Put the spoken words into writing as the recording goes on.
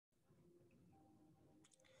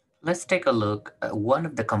Let's take a look at one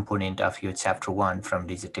of the component of your chapter 1 from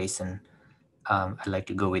dissertation. I'd like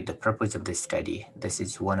to go with the purpose of this study. This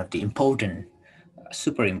is one of the important,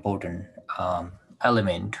 super important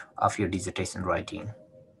element of your dissertation writing.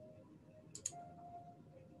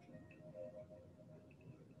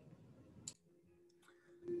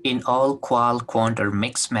 In all qual, quant, or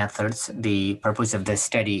mixed methods, the purpose of the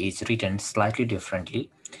study is written slightly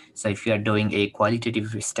differently. So if you are doing a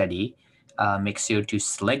qualitative study, make sure to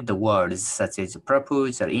select the words such as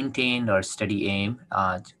purpose or intent or study aim.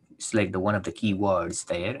 Select the one of the key words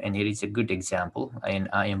there. And here is a good example. And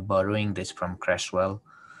I am borrowing this from Creswell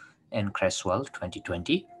and Creswell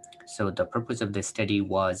 2020. So the purpose of the study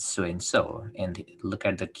was so and so. And look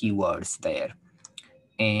at the keywords there.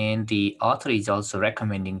 And the author is also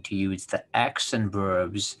recommending to use the action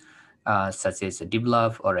verbs such as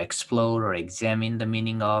develop or explore or examine the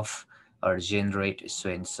meaning of or generate so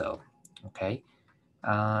and so. Okay.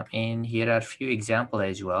 And here are a few examples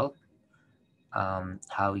as well,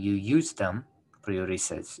 how you use them for your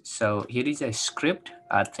research. So here is a script,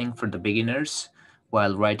 I think, for the beginners.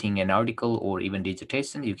 While writing an article or even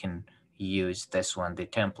dissertation, you can use this one. The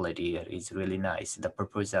template here is really nice. The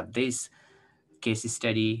purpose of this case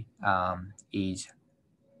study is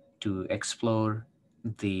to explore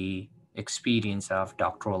the experience of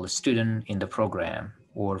doctoral student in the program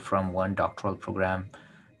or from one doctoral program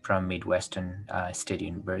from Midwestern State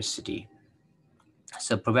University.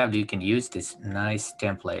 So probably you can use this nice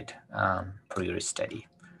template for your study.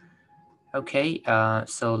 Okay,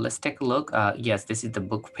 so let's take a look. Yes, this is the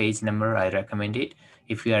book page number. I recommend it.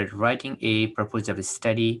 If you are writing a proposal of a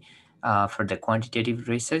study for the quantitative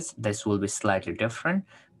research, this will be slightly different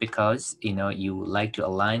because you like to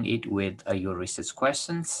align it with your research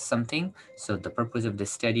questions, something. So the purpose of the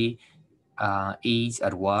study is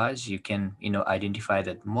or was, you can identify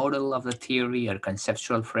the model of the theory or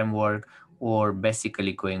conceptual framework, or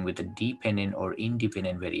basically going with the dependent or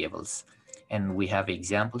independent variables. And we have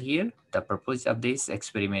example here. The purpose of this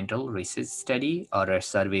experimental research study or a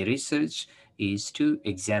survey research is to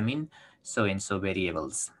examine so and so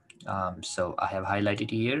variables. So I have highlighted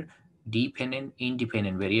here dependent,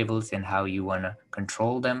 independent variables and how you want to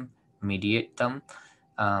control them, mediate them.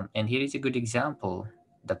 And here is a good example.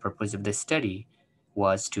 The purpose of the study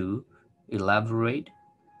was to elaborate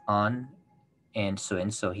on and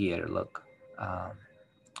so here, look. Um,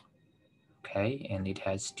 okay, and it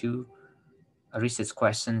has two research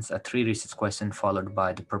questions, three research questions followed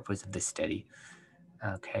by the purpose of the study.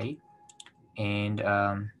 Okay, and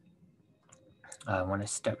I want to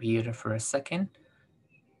stop here for a second.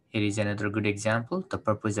 Here is another good example. The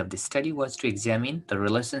purpose of the study was to examine the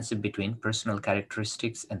relationship between personal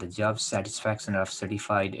characteristics and the job satisfaction of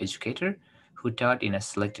certified educator who taught in a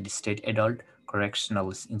selected state adult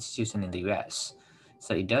correctional institution in the US.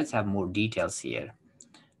 So it does have more details here.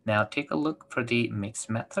 Now take a look for the mixed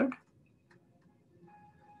method.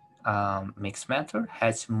 Mixed method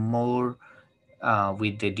has more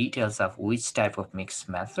with the details of which type of mixed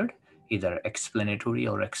method, either explanatory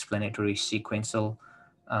or explanatory sequential,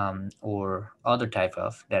 or other type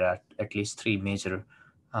of. There are at least three major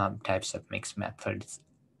types of mixed methods.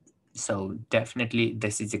 So definitely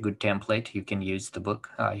this is a good template. You can use the book.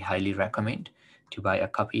 I highly recommend to buy a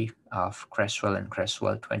copy of Creswell and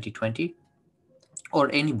Creswell 2020, or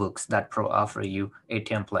any books that offer you a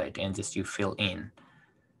template and just you fill in.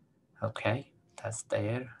 Okay, that's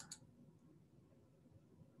there.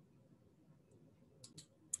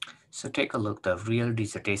 So take a look, the real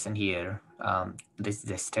dissertation here. This is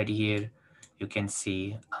a study here. You can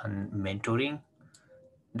see on mentoring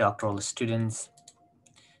doctoral students.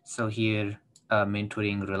 So here,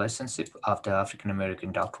 mentoring relationship of the African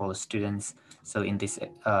American doctoral students. So in this,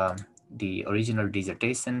 the original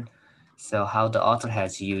dissertation. So how the author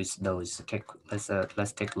has used those.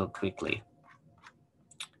 Let's take a look quickly.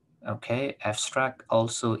 Okay, abstract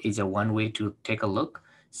also is a one way to take a look.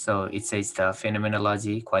 So it says the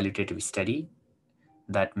phenomenology qualitative study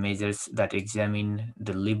that examine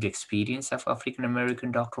the lived experience of African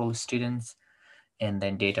American doctoral students, and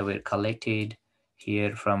then data were collected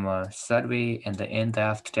here from a survey and the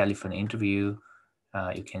in-depth telephone interview.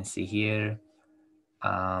 You can see here.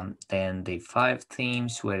 Then the 5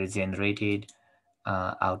 themes were generated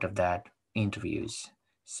out of that interviews.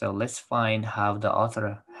 So let's find how the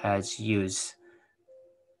author has used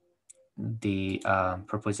the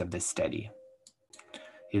purpose of the study.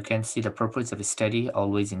 You can see the purpose of the study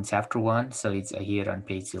always in chapter 1. So it's here on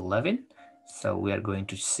page 11. So we are going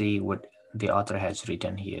to see what the author has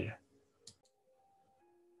written here.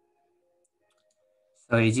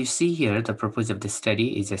 So as you see here, the purpose of the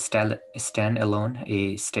study is a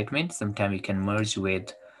standalone statement. Sometimes you can merge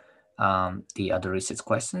with The other research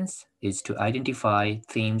questions is to identify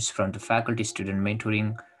themes from the faculty-student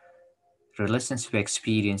mentoring relationship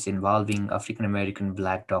experience involving African American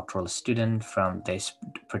Black doctoral student from this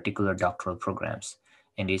particular doctoral programs,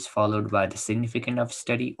 and is followed by the significance of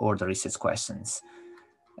study or the research questions.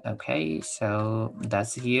 Okay, so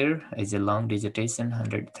that's here is a long dissertation,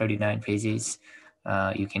 139 pages.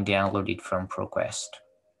 You can download it from ProQuest.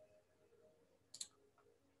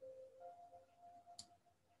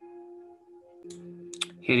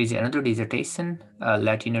 Here is another dissertation,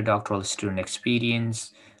 Latino doctoral student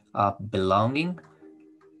experience of belonging,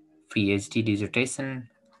 PhD dissertation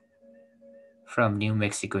from New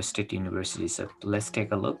Mexico State University. So let's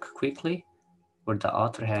take a look quickly what the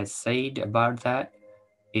author has said about that.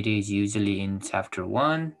 It is usually in chapter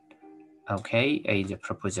 1. Okay, is the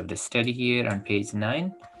purpose of the study here on page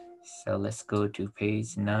 9. So let's go to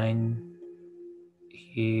page 9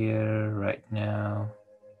 here right now.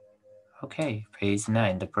 Okay, page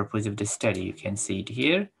 9, the purpose of the study. You can see it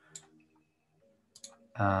here.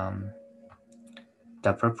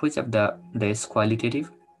 The purpose of this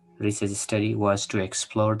qualitative research study was to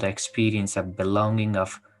explore the experience of belonging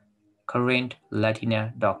of current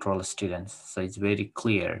Latina doctoral students. So it's very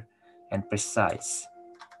clear and precise.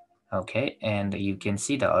 Okay, and you can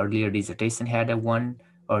see the earlier dissertation had a 1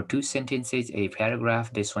 or 2 sentences, a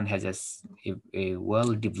paragraph. This one has a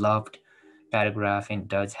well-developed paragraph and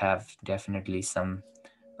does have definitely some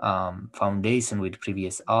foundation with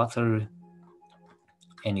previous author,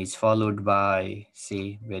 and is followed by,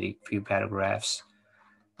 say, very few paragraphs.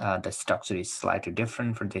 The structure is slightly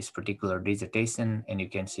different for this particular dissertation, and you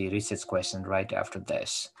can see research question right after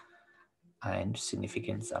this and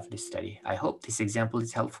significance of this study. I hope this example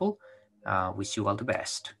is helpful. Wish you all the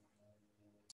best.